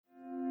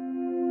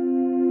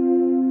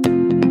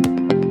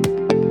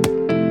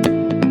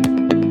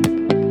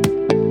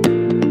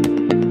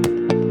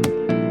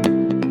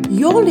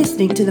You're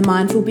listening to the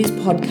Mindful Biz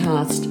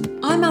podcast.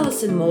 I'm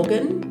Alison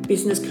Morgan,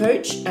 business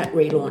coach at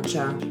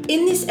Relauncher.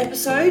 In this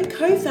episode,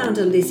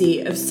 co-founder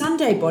Lizzie of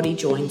Sunday Body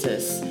joins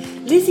us.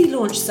 Lizzie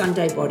launched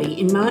Sunday Body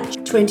in March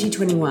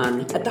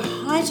 2021 at the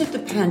height of the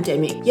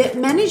pandemic, yet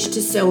managed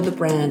to sell the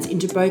brands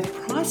into both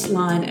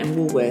Priceline and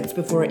Woolworths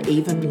before it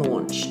even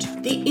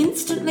launched. The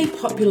instantly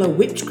popular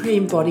whipped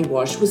cream body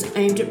wash was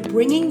aimed at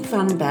bringing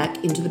fun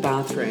back into the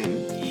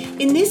bathroom.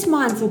 In this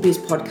Mindful Biz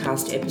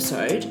podcast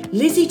episode,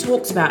 Lizzie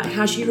talks about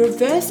how she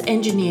reverse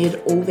engineered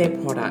all their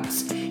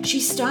products. She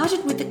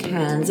started with the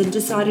cans and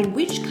decided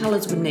which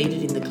colours were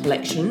needed in the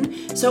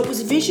collection so it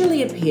was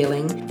visually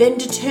appealing, then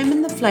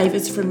determined the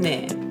flavours from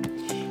there.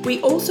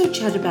 We also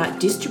chat about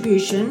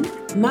distribution,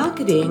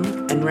 marketing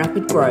and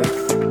rapid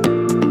growth.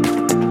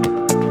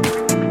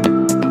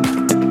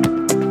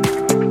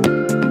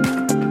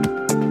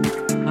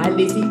 Hi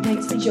Lizzie,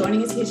 thanks for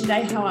joining us here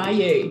today. How are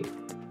you?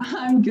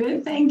 I'm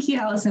good. Thank you,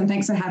 Alison.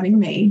 Thanks for having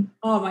me.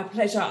 Oh, my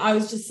pleasure. I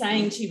was just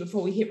saying to you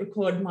before we hit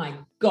record, my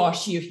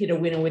gosh, you've hit a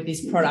winner with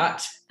this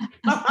product.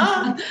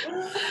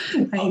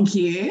 Thank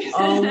you.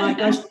 Oh, my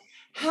gosh.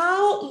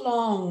 How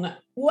long,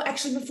 well,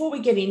 actually, before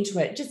we get into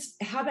it,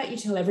 just how about you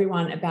tell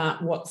everyone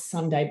about what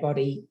Sunday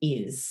Body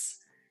is?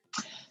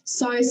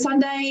 So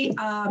Sunday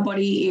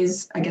Body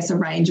is, I guess, a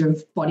range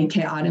of body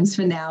care items.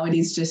 For now, it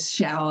is just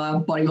shower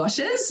body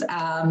washes,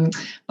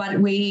 but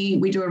we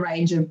do a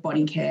range of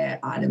body care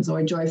items, or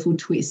a joyful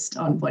twist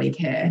on body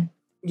care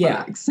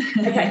products.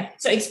 Okay,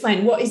 so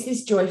explain, what is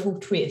this joyful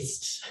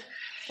twist?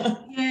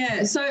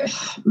 Yeah, so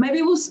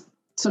maybe we'll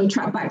sort of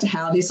track back to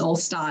how this all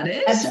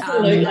started.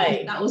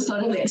 Absolutely. That will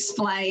sort of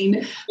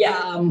explain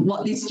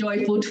what this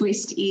joyful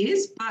twist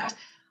is. But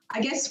I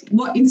guess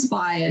what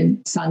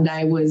inspired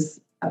Sunday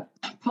was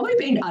probably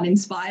been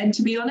uninspired,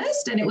 to be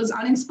honest, and it was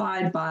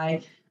uninspired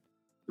by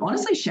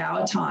honestly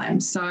shower time.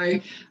 So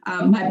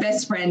my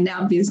best friend,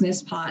 now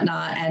business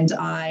partner, and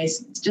I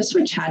just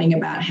were chatting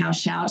about how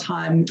shower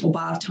time or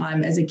bath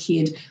time as a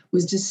kid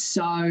was just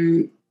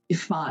so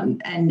fun,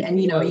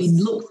 and you know,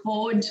 you'd look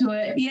forward to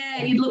it.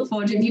 Yeah, you'd look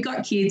forward to it. If you've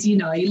got kids, you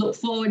know, you look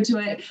forward to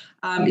it.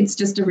 It's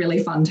just a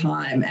really fun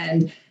time,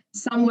 and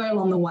somewhere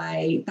along the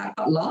way that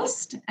got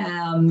lost,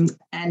 and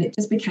it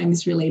just became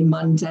this really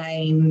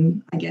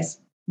mundane, I guess,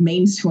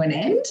 means to an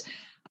end.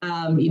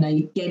 You know,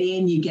 you get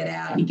in, you get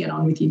out, you get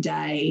on with your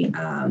day,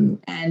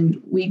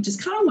 and we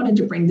just kind of wanted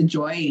to bring the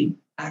joy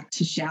back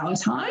to shower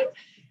time.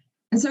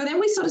 And so then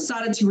we sort of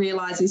started to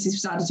realise this, we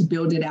started to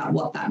build it out.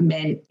 What that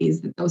meant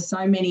is that there were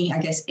so many, I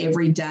guess,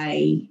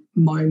 everyday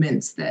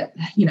moments that,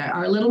 you know,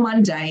 are a little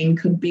mundane,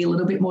 could be a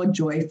little bit more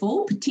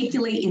joyful,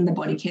 particularly in the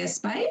body care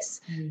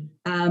space.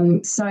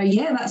 So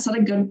yeah, that sort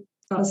of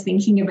got us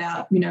thinking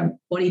about, you know,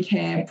 body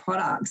care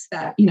products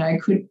that, you know,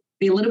 could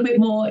be a little bit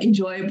more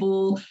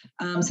enjoyable.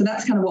 So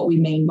that's kind of what we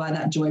mean by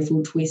that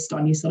joyful twist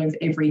on your sort of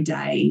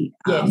everyday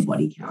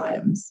body care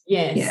items.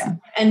 Yes. Yeah.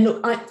 And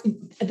look,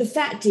 the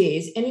fact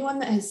is, anyone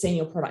that has seen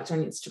your product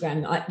on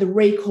Instagram, the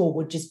recall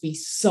would just be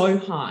so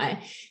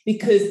high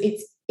because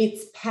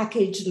it's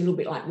packaged a little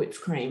bit like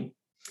whipped cream.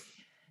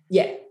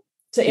 Yeah.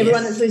 So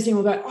everyone that's listening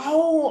will go,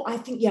 oh, I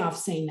think, I've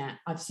seen that.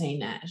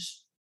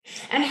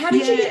 And how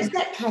did you get to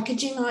that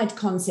packaging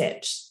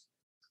concept?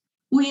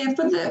 Well, yeah,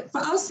 for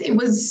us, it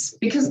was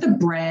because the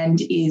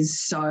brand is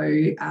so,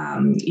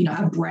 you know,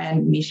 our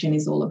brand mission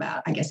is all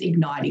about, I guess,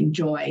 igniting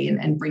joy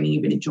and bringing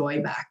a bit of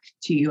joy back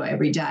to your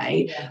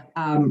everyday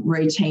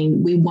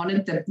routine. We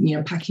wanted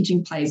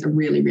packaging plays a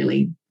really,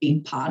 really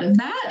big part of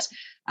that.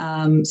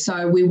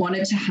 So we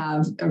wanted to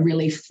have a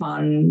really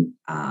fun,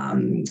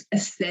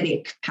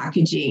 aesthetic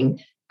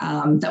packaging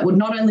that would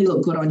not only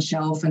look good on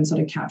shelf and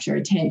sort of capture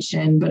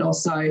attention, but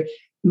also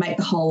make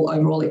the whole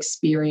overall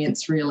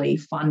experience really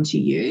fun to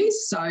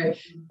use. So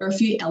there are a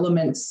few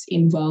elements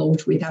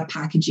involved with our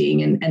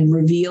packaging, and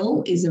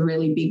reveal is a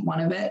really big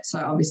one of it. So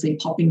obviously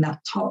popping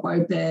that top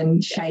open,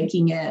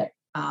 shaking it,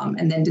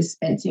 and then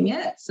dispensing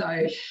it.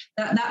 So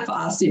that for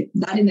us,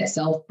 that in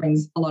itself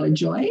brings a lot of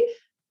joy.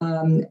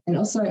 And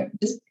also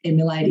just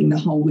emulating the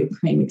whole whipped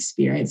cream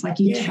experience. Like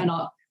you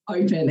cannot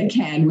open a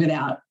can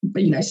without,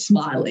 you know,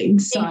 smiling.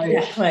 So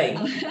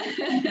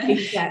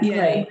exactly.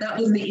 Yeah, that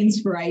was the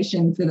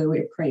inspiration for the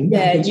whipped cream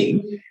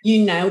packaging.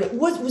 You nailed it.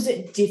 Was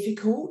it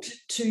difficult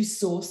to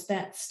source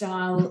that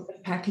style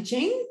of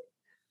packaging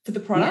for the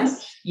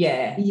product?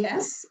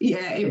 Yes,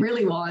 it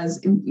really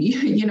was.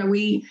 You know,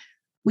 we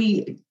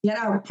get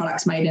our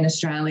products made in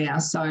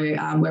Australia, so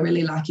we're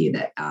really lucky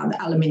that the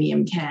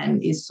aluminium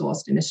can is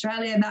sourced in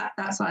Australia.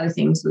 That side of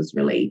things was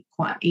really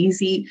quite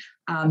easy.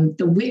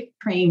 The whipped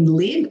cream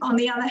lid, on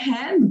the other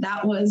hand,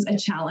 that was a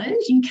challenge.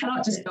 You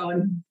cannot just go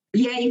and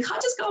you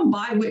can't just go and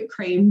buy whipped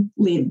cream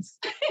lids.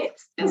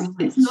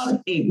 It's not a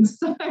thing.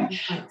 So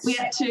we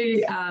had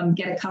to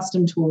get a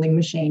custom tooling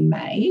machine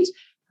made.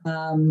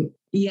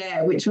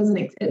 Which was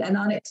an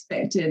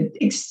unexpected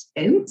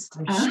expense.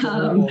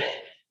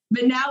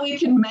 But now we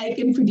can make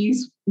and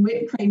produce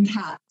whipped cream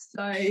caps.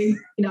 So, you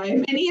know,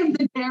 if any of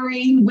the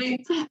dairy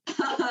whip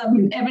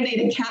ever need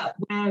a cap,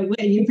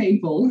 we're your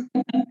people.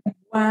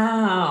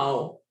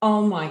 Wow.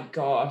 Oh, my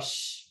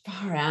gosh.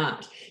 Far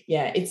out.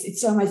 Yeah,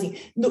 it's so amazing.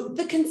 Look,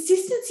 the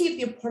consistency of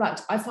your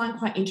product I find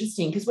quite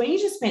interesting, because when you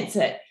dispense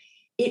it,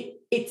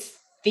 it's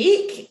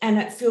thick and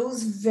it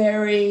feels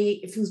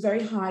very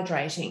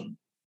hydrating.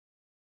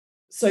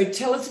 So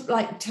tell us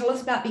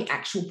about the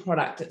actual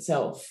product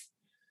itself.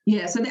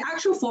 Yeah, so the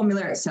actual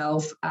formula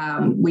itself,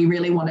 we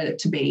really wanted it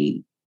to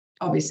be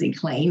obviously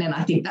clean, and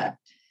I think that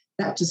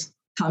just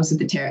comes with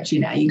the territory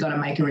now. You've got to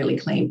make a really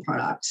clean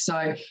product.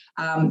 So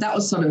that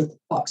was sort of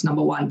box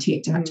number one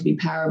tick, to have to be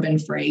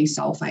paraben-free,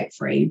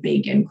 sulfate-free,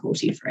 vegan,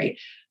 cruelty-free.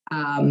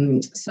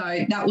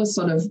 So that was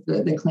sort of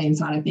the clean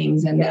side of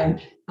things. And then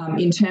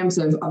in terms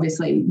of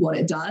obviously what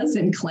it does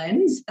and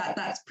cleanse,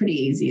 that's pretty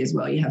easy as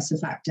well. You have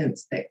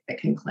surfactants that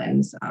can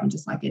cleanse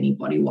just like any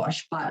body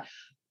wash. But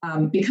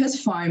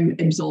because foam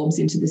absorbs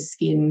into the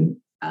skin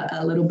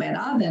a little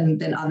better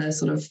than other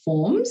sort of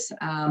forms,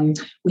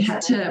 we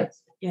had to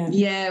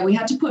we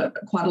had to put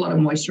quite a lot of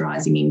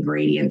moisturising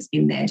ingredients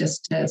in there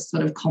just to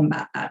sort of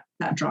combat that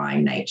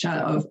drying nature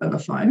of a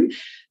foam.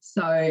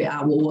 So,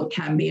 what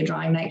can be a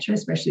drying nature,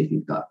 especially if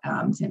you've got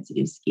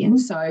sensitive skin.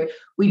 So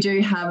we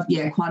do have,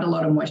 quite a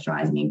lot of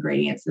moisturising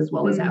ingredients, as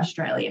well as our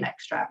Australian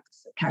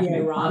extracts,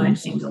 Cacamin Plum and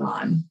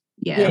Singaline.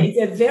 Yeah,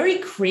 it's a very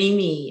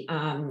creamy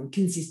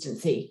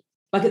consistency.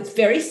 Like, it's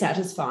very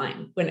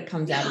satisfying when it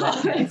comes out of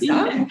that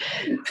stuff.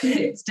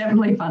 It's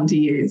definitely fun to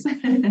use.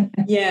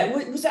 Yeah.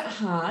 Was it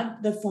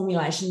hard, the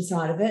formulation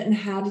side of it, and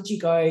how did you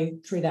go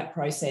through that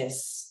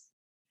process?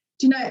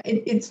 Do you know,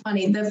 it's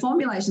funny, the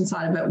formulation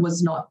side of it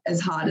was not as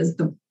hard as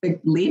the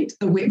lid,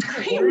 the whipped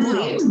cream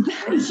lid.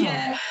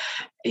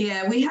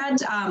 Yeah, we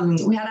had our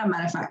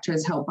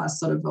manufacturers help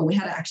us we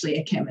had actually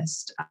a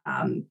chemist.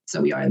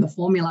 So we owned the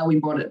formula, we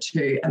brought it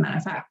to a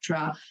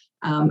manufacturer,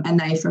 and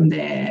they from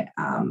there,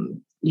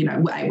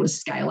 were able to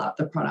scale up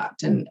the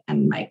product and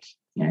make,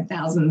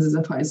 thousands as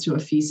opposed to a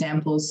few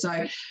samples.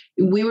 So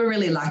we were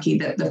really lucky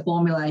that the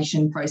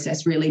formulation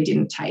process really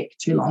didn't take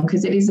too long,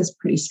 because it is a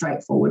pretty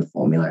straightforward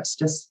formula. It's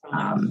just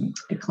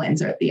a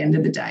cleanser at the end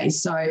of the day.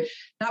 So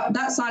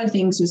that side of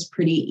things was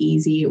pretty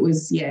easy. It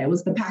was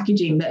the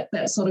packaging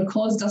that sort of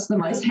caused us the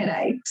most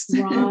headaches.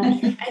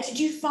 Right. And did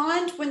you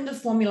find when the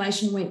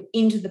formulation went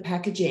into the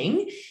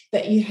packaging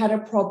that you had a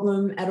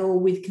problem at all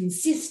with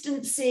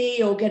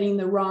consistency or getting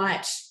the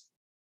right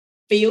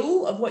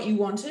feel of what you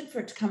wanted for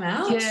it to come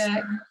out?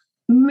 Yeah,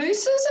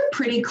 mousses are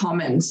pretty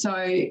common. So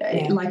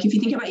like if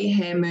you think about your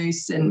hair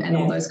mousse and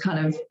all those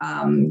kind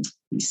of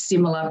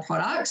similar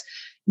products,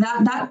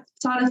 that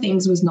side of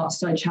things was not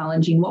so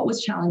challenging. What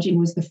was challenging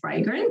was the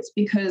fragrance,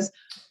 because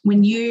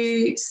when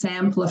you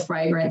sample a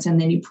fragrance and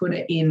then you put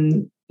it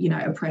in,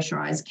 a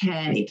pressurized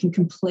can, it can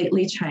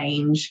completely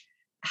change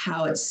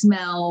how it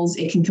smells.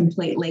 It can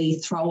completely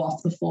throw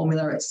off the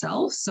formula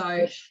itself.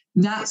 So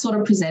that sort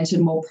of presented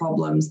more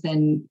problems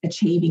than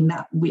achieving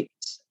that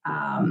whipped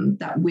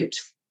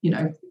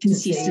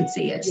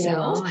consistency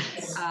itself.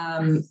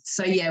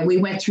 So we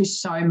went through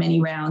so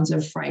many rounds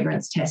of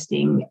fragrance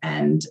testing,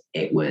 and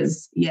it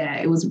was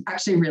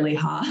actually really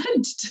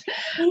hard.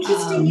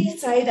 Interesting you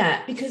say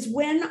that, because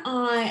when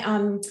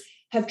I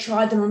have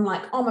tried them, I'm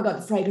like, oh my God,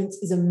 the fragrance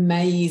is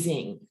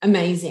amazing.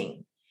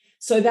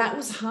 So that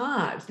was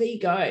hard. There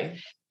you go.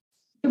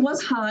 It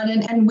was hard,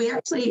 and we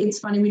actually, it's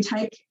funny, we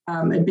take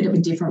a bit of a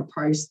different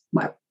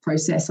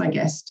process, I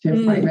guess,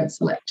 to fragrance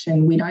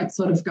selection. We don't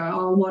sort of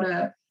go, what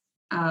are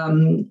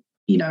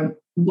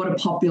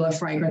popular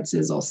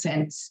fragrances or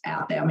scents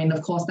out there. I mean,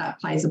 of course, that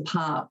plays a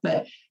part,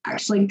 but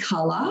actually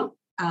colour,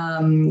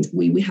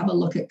 we have a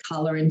look at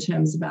colour in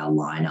terms of our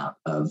lineup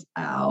of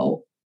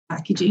our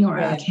packaging or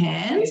our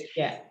cans.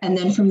 Yeah. And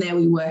then from there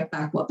we work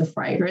back what the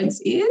fragrance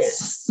is.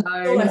 So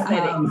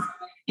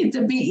it's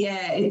a bit,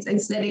 it's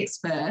aesthetics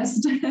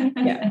first.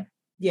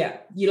 Yeah.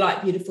 You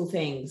like beautiful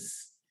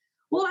things.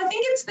 Well, I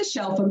think it's the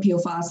shelf and peel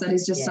fast that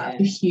is just such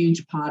a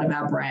huge part of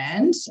our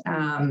brand.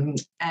 And,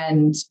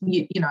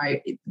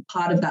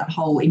 part of that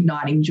whole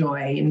igniting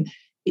joy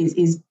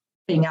is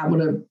being able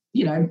to,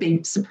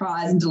 be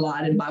surprised and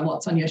delighted by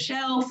what's on your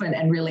shelf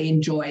and really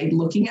enjoy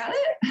looking at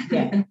it.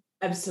 Yeah.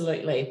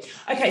 Absolutely.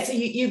 Okay, so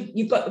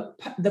you've got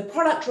the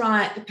product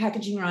right, the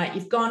packaging right,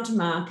 you've gone to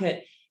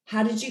market.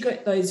 How did you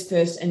get those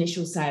first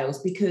initial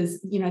sales? Because,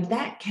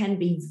 that can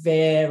be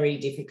very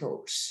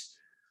difficult.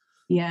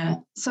 Yeah.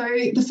 So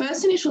the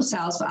first initial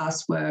sales for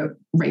us were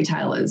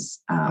retailers.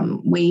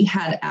 We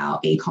had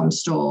our e-com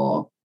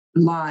store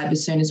live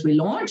as soon as we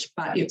launched,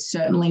 but it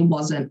certainly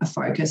wasn't a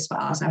focus for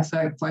us. Our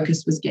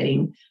focus was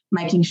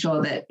making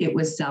sure that it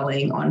was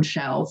selling on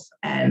shelf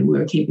and we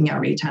were keeping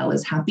our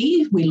retailers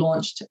happy. We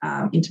launched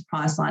into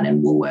Priceline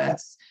and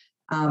Woolworths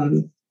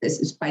this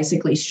is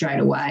basically straight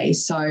away.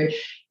 So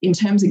in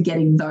terms of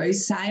getting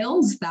those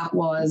sales, that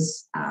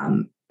was a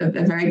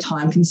very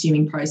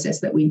time-consuming process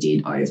that we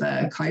did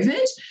over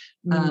COVID.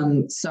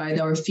 So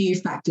there were a few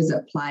factors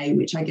at play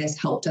which I guess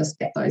helped us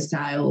get those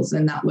sales,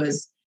 and that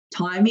was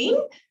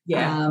timing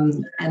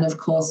and of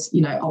course,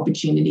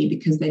 opportunity,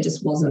 because there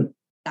just wasn't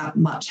that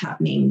much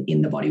happening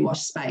in the body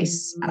wash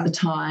space at the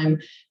time.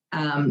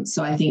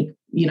 So I think,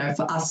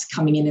 for us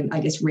coming in and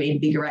I guess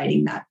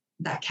reinvigorating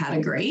that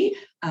category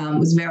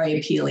was very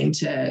appealing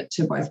to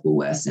both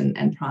Woolworths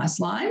and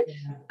Priceline.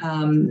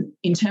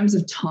 In terms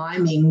of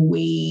timing,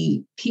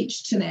 we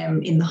pitched to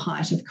them in the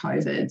height of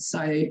COVID.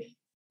 So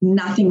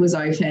nothing was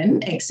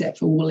open except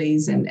for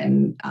Woolies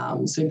and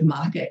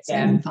supermarkets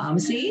and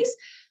pharmacies.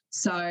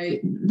 So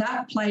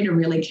that played a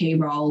really key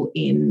role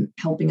in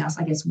helping us,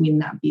 I guess, win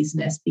that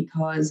business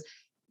because,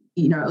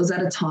 you know, it was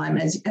at a time,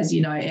 as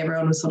you know,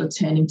 everyone was sort of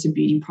turning to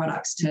beauty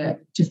products to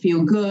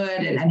feel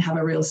good and have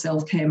a real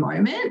self-care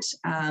moment.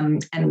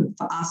 And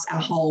for us, our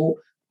whole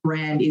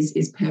brand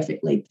is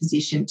perfectly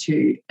positioned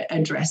to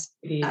address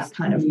that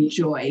kind of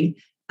joy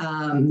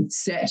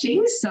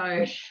searching.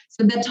 So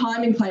the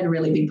timing played a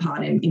really big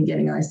part in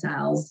getting those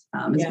sales,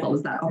 as well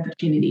as that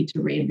opportunity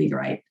to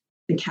reinvigorate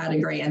the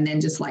category, and then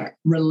just like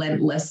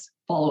relentless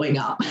following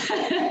up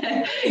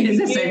is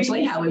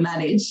essentially how we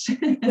managed.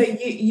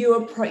 But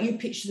you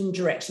pitched them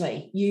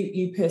directly.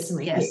 You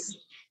personally pitched.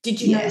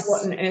 Did you know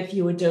what on earth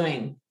you were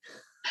doing?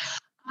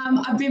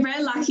 I've been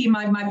very lucky.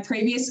 My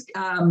previous,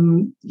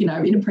 in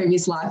a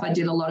previous life, I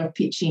did a lot of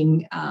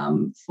pitching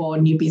for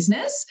new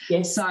business.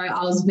 Yes. So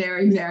I was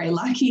very, very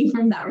lucky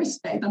from that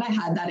respect that I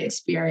had that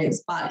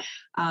experience. But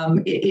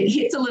it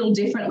hits a little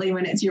differently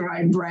when it's your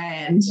own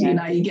brand. Yeah. You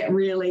know, you get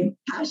really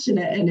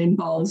passionate and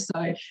involved.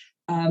 So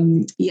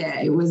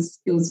it was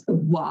a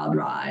wild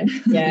ride.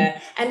 Yeah.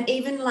 And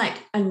even like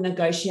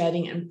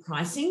negotiating and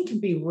pricing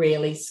can be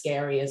really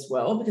scary as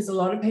well, because a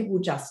lot of people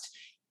just,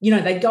 you know,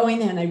 they go in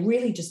there and they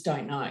really just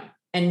don't know.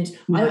 And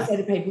I always say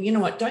to people, you know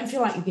what, don't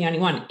feel like you're the only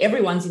one.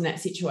 Everyone's in that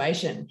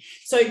situation.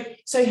 So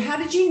how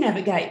did you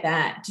navigate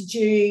that?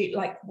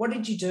 What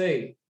did you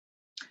do?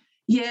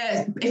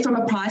 Yeah, from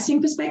a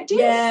pricing perspective?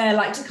 Yeah,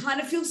 like to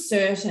kind of feel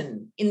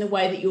certain in the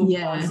way that you were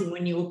pricing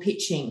when you were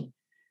pitching.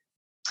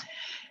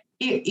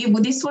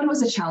 This one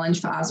was a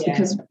challenge for us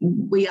because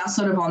we are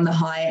sort of on the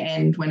higher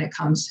end when it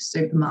comes to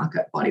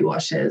supermarket body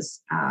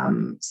washes.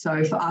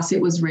 So for us, it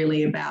was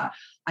really about,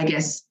 I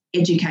guess,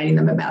 educating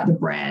them about the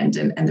brand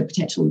and the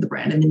potential of the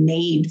brand and the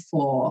need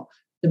for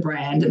the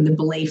brand and the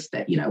belief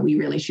that, you know, we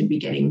really should be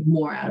getting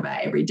more out of our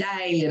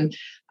everyday and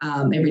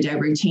everyday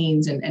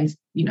routines and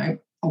you know,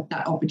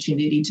 that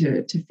opportunity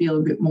to feel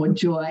a bit more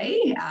joy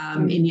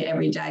in your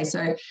everyday.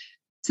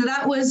 So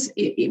that was,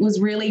 it was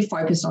really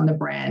focused on the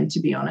brand,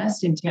 to be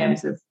honest, in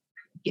terms of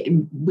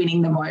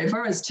winning them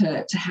over as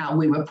to how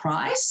we were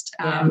priced.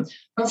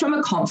 But from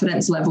a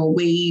confidence level,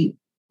 we're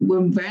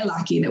very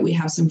lucky that we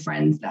have some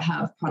friends that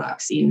have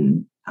products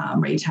in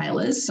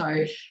retailers.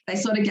 So they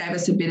sort of gave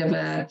us a bit of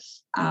a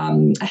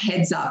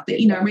heads up that,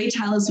 you know,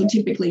 retailers will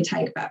typically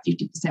take about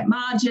 50%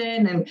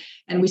 margin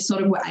and we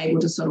sort of were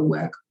able to sort of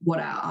work what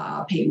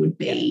our RRP would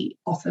be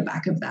off the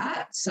back of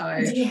that. So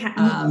you do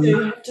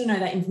have to know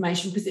that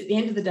information, because at the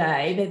end of the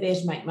day, they're there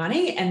to make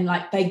money and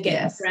like they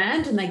get the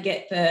brand and they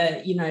get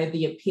the, you know,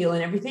 the appeal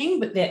and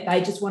everything, but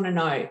they just want to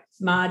know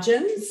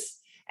margins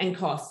and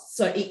costs.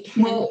 So it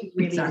can be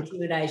really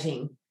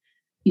intimidating.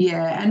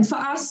 Yeah. And for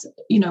us,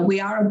 you know, we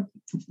are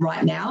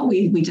right now,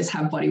 we just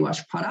have body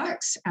wash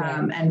products.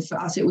 And for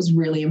us, it was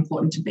really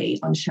important to be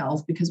on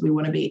shelf because we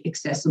want to be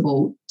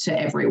accessible to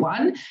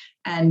everyone.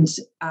 And,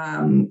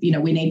 you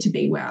know, we need to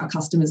be where our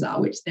customers are,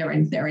 which they're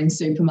in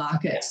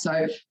supermarkets.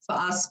 So for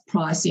us,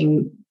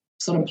 pricing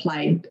sort of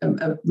played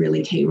a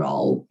really key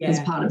role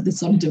as part of the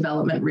sort of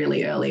development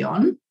really early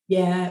on.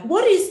 Yeah.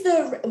 What is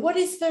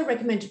the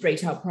recommended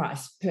retail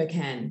price per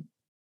can?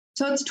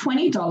 So it's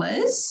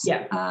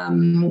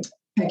 $20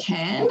 per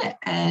can,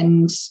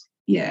 and it's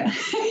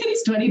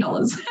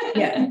 $20.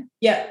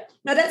 Yeah.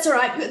 No, that's all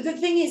right. But the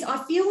thing is,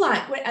 I feel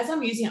like as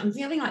I'm using it, I'm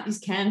feeling like these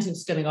cans are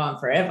just going to go on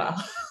forever.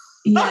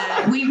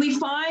 We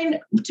find,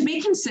 to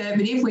be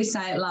conservative, we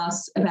say it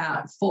lasts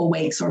about 4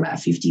 weeks or about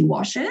 50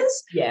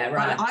 washes. Yeah,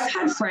 right. I've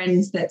had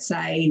friends that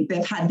say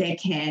they've had their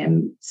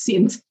can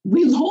since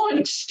we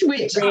launched,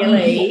 which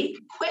really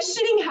I'm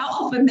questioning how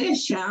often they're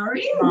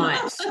showering.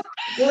 Right.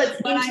 Well,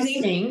 it's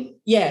interesting.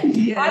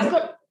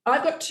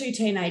 I've got 2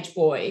 teenage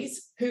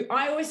boys who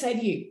I always say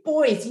to you,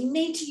 boys, you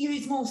need to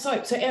use more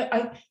soap. So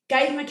I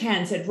gave them a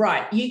can, said,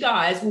 right, you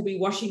guys will be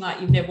washing like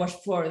you've never washed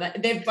before.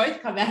 And they've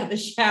both come out of the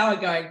shower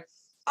going,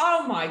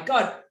 oh my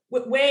God,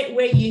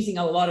 we're using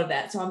a lot of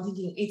that. So I'm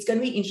thinking it's going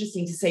to be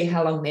interesting to see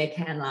how long their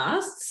can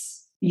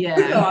lasts. Yeah.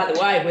 Could go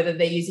either way, whether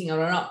they're using it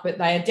or not, but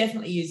they are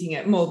definitely using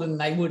it more than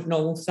they would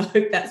normal soap,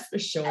 that's for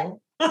sure.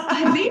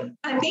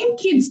 I think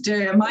kids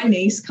do. My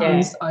niece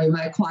comes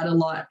over quite a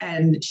lot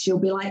and she'll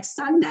be like,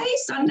 Sunday,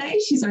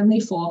 she's only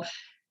 4.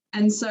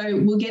 And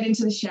so we'll get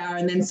into the shower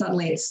and then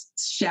suddenly it's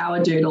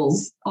shower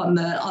doodles on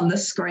the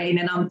screen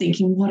and I'm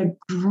thinking, what a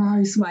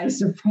gross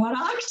waste of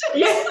product.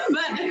 Yeah.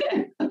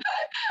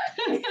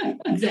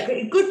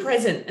 Exactly. Good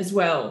present as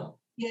well.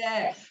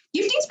 Yeah.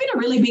 Gifting's been a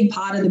really big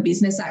part of the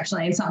business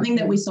actually, and something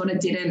that we sort of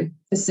didn't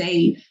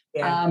foresee.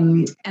 Yeah.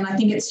 And I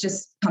think it's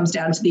just comes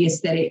down to the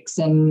aesthetics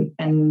and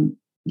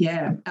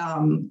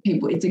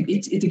people, it's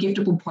a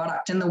giftable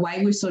product, and the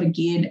way we've sort of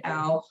geared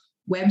our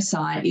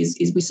website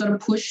is we sort of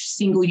push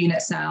single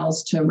unit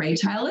sales to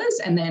retailers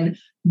and then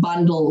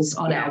bundles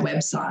on our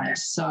website.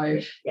 So,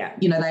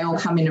 they all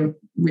come in a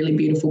really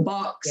beautiful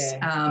box,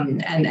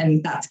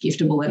 and that's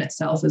giftable in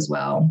itself as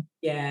well.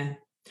 Yeah.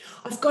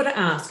 I've got to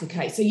ask,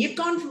 okay, so you've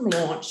gone from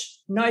launch,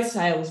 no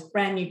sales,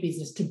 brand new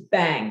business, to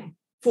bang,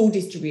 full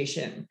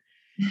distribution.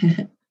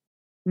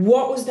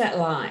 What was that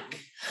like?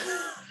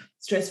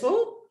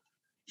 Stressful?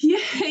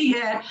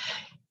 Yeah.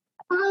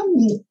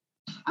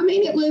 I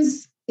mean,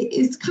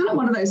 it's kind of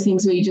one of those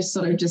things where you're just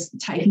sort of just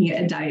taking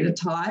it a day at a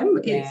time.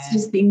 It's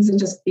just things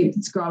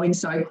it's growing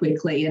so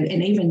quickly.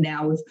 And even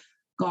now we've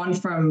gone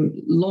from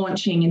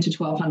launching into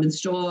 1,200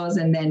 stores,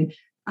 and then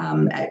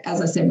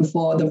as I said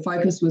before, the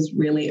focus was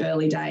really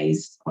early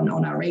days on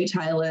our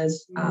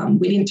retailers.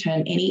 We didn't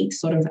turn any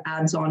sort of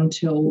ads on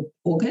till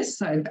August,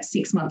 so about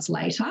 6 months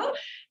later.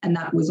 And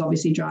that was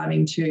obviously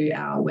driving to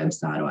our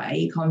website or our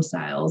e-com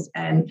sales.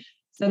 And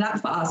so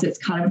that for us, it's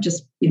kind of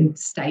just in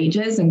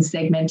stages and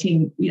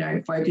segmenting,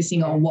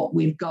 focusing on what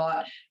we've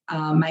got,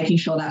 making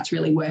sure that's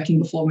really working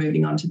before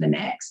moving on to the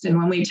next. And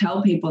when we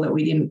tell people that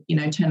we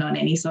didn't, turn on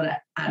any sort of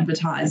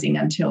advertising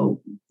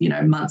until,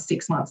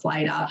 6 months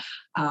later,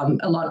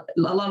 a lot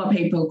of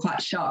people are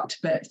quite shocked.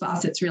 But for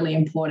us, it's really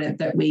important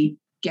that we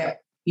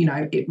get,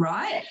 it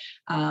right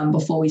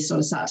before we sort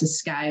of start to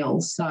scale.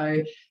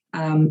 So,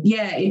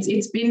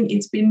 it's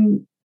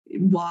been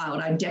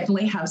wild. I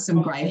definitely have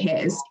some grey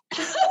hairs.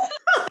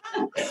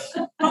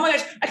 Oh my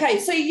gosh. Okay,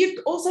 so you've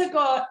also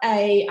got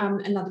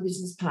another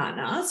business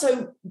partner.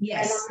 So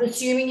yes, and I'm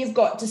assuming you've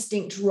got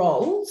distinct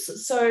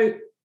roles. So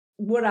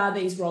what are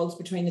these roles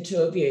between the two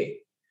of you?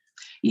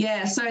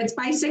 Yeah, so it's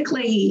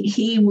basically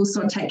he will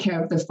sort of take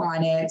care of the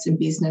finance and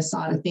business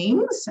side of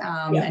things,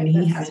 and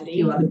he has a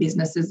few other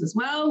businesses as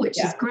well,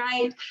 which is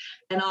great.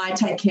 And I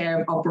take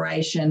care of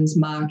operations,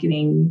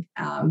 marketing.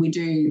 We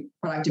do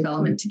product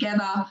development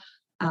together.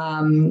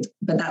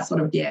 But that's sort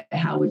of,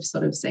 how we've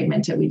sort of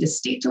segmented. We just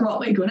stick to what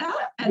we're good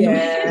at, and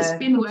it's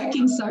been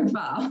working so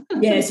far.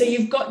 So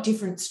you've got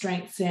different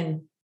strengths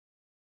then.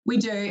 We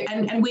do,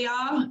 and we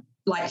are,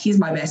 like, he's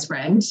my best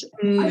friend.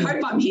 I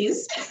hope I'm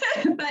his,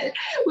 but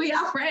we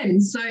are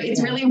friends. So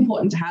it's really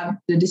important to have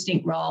the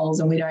distinct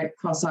roles, and we don't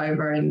cross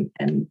over and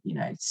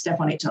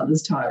step on each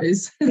other's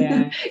toes.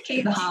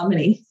 Keep the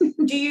harmony.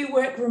 Do you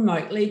work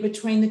remotely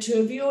between the two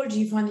of you, or do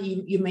you find that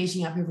you're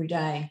meeting up every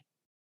day?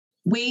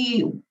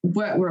 We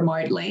work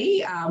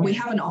remotely. We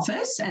have an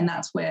office, and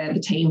that's where the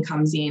team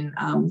comes in.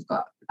 We've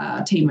got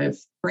a team of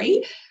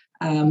 3,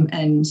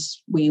 and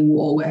we will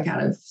all work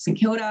out of St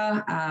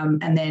Kilda,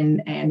 and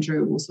then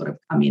Andrew will sort of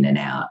come in and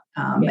out,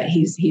 but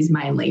he's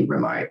mainly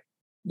remote.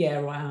 Yeah,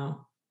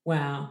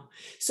 wow.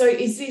 So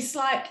is this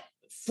like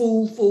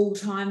full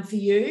time for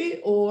you,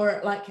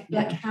 or like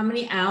how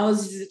many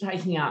hours is it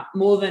taking up?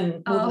 More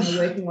than a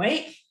working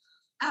week?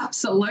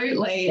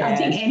 Absolutely. Yeah. I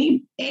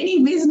think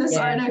any business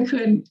owner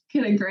could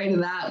agree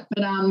to that.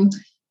 But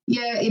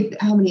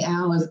how many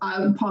hours? I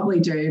would probably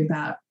do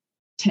about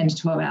 10 to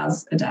 12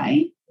 hours a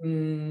day.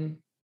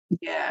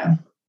 Yeah.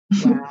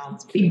 Wow.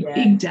 It's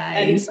big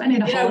days. I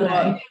need a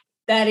holiday.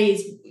 That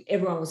is,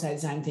 everyone will say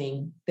the same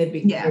thing. They're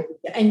big.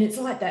 And it's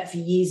like that for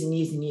years and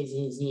years and years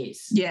and years and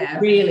years. Yeah.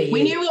 It really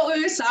we knew what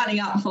we were signing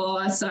up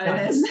for, so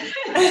there's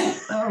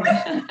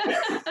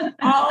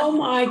Oh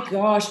my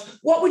gosh.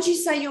 What would you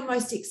say you're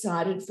most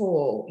excited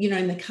for,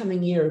 in the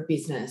coming year of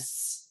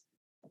business?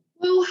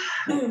 Well,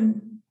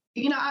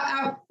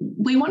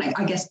 we want to,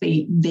 I guess,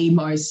 be the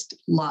most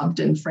loved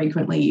and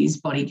frequently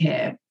used body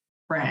care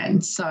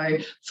brand. So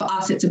for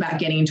us, it's about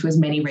getting into as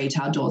many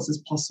retail doors as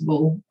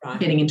possible,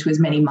 getting into as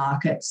many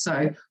markets.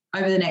 So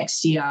over the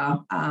next year,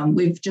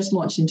 we've just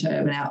launched into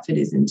Urban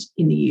Outfitters in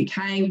the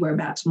UK. We're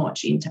about to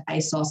launch into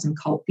ASOS and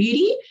Cult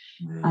Beauty.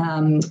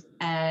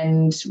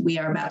 And we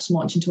are about to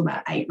launch into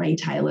about 8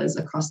 retailers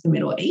across the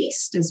Middle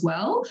East as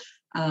well,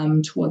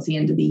 towards the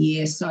end of the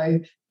year. So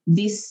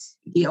this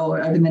year,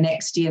 or over the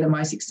next year, the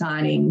most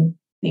exciting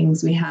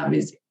things we have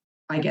is,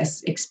 I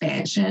guess,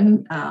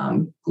 expansion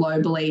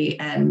globally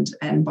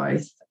and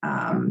both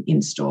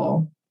in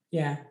store.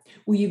 Yeah.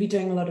 Will you be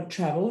doing a lot of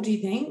travel, do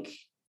you think?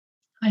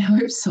 I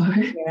hope so.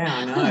 Yeah,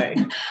 I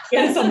know.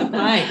 Get us on the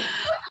plane.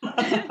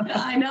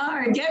 I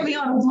know. Get me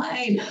on a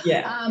plane.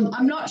 Yeah.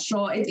 I'm not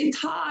sure. It's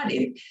hard.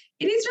 It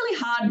is really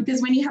hard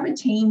because when you have a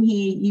team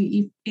here,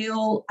 you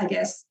feel, I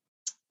guess,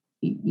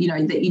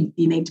 that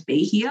you need to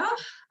be here.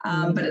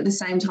 But at the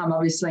same time,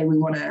 obviously, we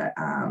want to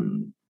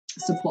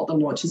support the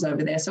launches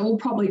over there. So we'll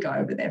probably go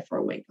over there for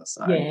a week or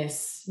so.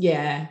 Yes.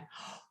 Yeah.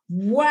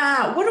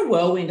 Wow. What a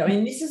whirlwind. I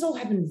mean, this has all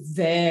happened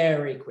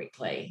very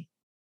quickly.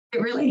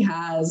 It really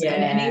has. Yeah.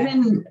 And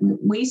even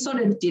we sort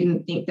of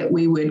didn't think that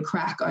we would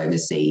crack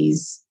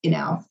overseas in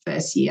our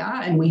first year,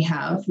 and we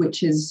have, which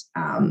has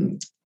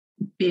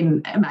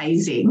been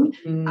amazing.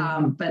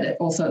 But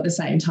also at the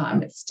same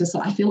time, it's just,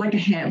 I feel like a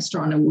hamster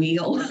on a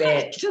wheel.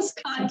 I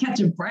just can't catch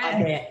a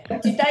breath.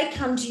 Did they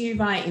come to you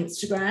via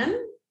Instagram?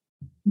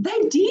 They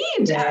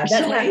did, actually.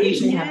 That's how it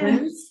usually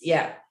happens.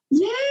 Yeah.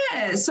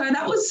 Yeah. So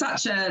that was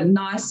such a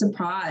nice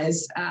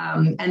surprise.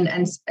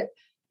 And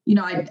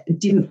I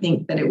didn't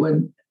think that it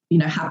would,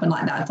 happen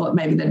like that. I thought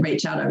maybe they'd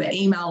reach out over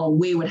email, or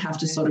we would have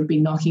to sort of be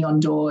knocking on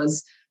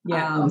doors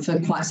for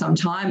quite some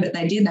time. But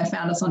they did. They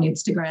found us on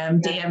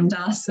Instagram, DM'd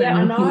us. Yeah,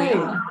 I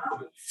know.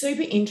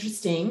 Super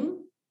interesting,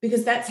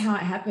 because that's how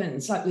it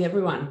happens, like with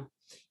everyone.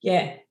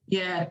 Yeah.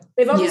 Yeah.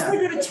 They've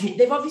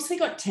obviously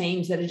got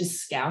teams that are just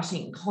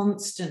scouting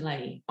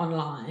constantly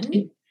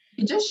online.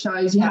 It just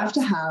shows you have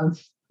to have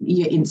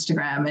your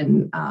Instagram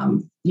and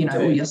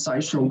all your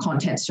social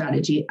content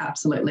strategy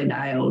absolutely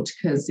nailed,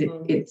 because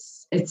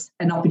it's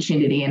an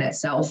opportunity in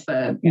itself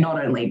for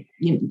not only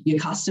your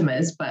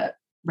customers but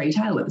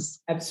retailers.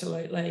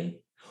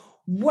 Absolutely.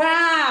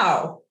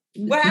 Wow.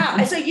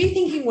 So you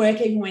thinking work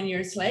even when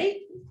you're asleep?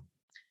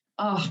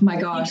 Oh my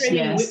gosh,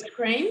 yes. Whipped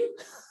cream?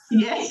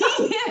 Yeah.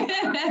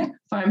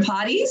 Phone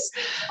parties.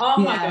 Oh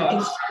my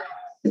gosh.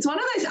 It's one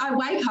of those, I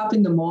wake up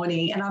in the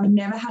morning and I've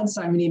never had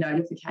so many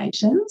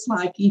notifications.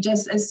 Like, you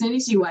just, as soon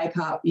as you wake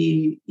up,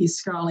 you're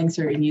scrolling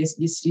through and you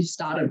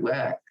started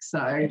work.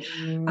 So,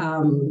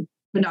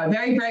 but no,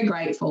 very, very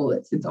grateful.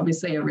 It's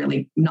obviously a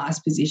really nice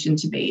position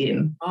to be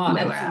in. Oh,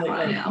 absolutely.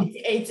 Right now.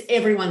 It's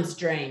everyone's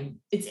dream.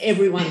 It's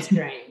everyone's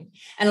dream.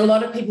 And a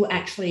lot of people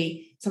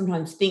actually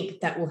sometimes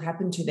think that will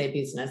happen to their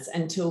business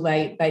until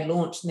they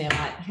launch and they're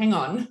like, hang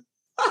on.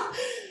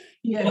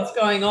 What's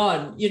going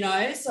on,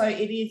 so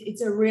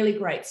it's a really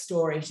great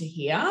story to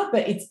hear,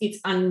 but it's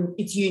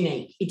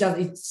unique.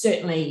 It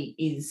certainly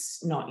is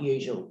not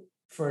usual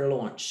for a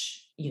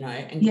launch,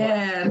 and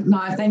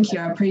no, thank you,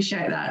 I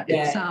appreciate that.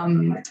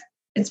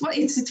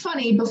 It's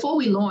funny, before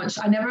we launched,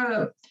 I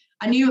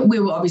knew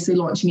we were obviously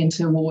launching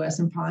into Woolworths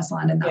and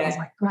Priceline, and that was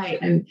like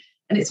great, and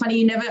it's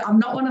funny, I'm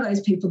not one of those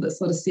people that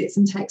sort of sits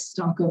and takes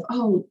stock of,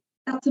 oh,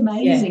 that's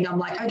amazing. I'm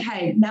like,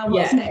 okay, now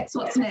what's next?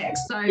 So it's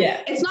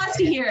nice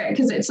to hear it,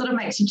 because it sort of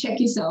makes you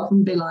check yourself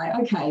and be like,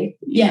 okay.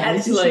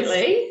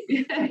 Absolutely.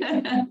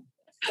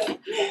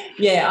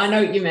 Yeah, I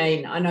know what you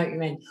mean.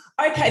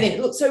 Okay, then,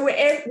 look, so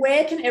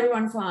where can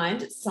everyone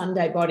find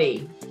Sunday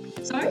Body?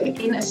 So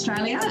in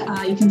Australia,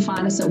 you can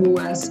find us at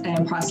Woolworths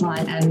and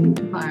Priceline and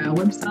via our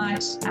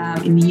website.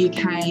 In the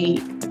UK,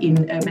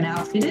 in Urban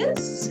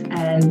Outfitters,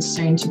 and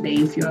soon to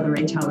be a few other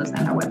retailers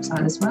and our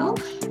website as well.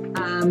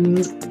 Soon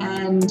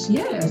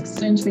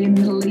to be in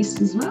the Middle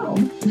East as well.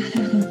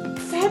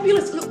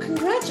 Fabulous. Look,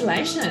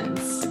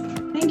 congratulations.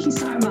 Thank you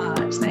so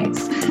much.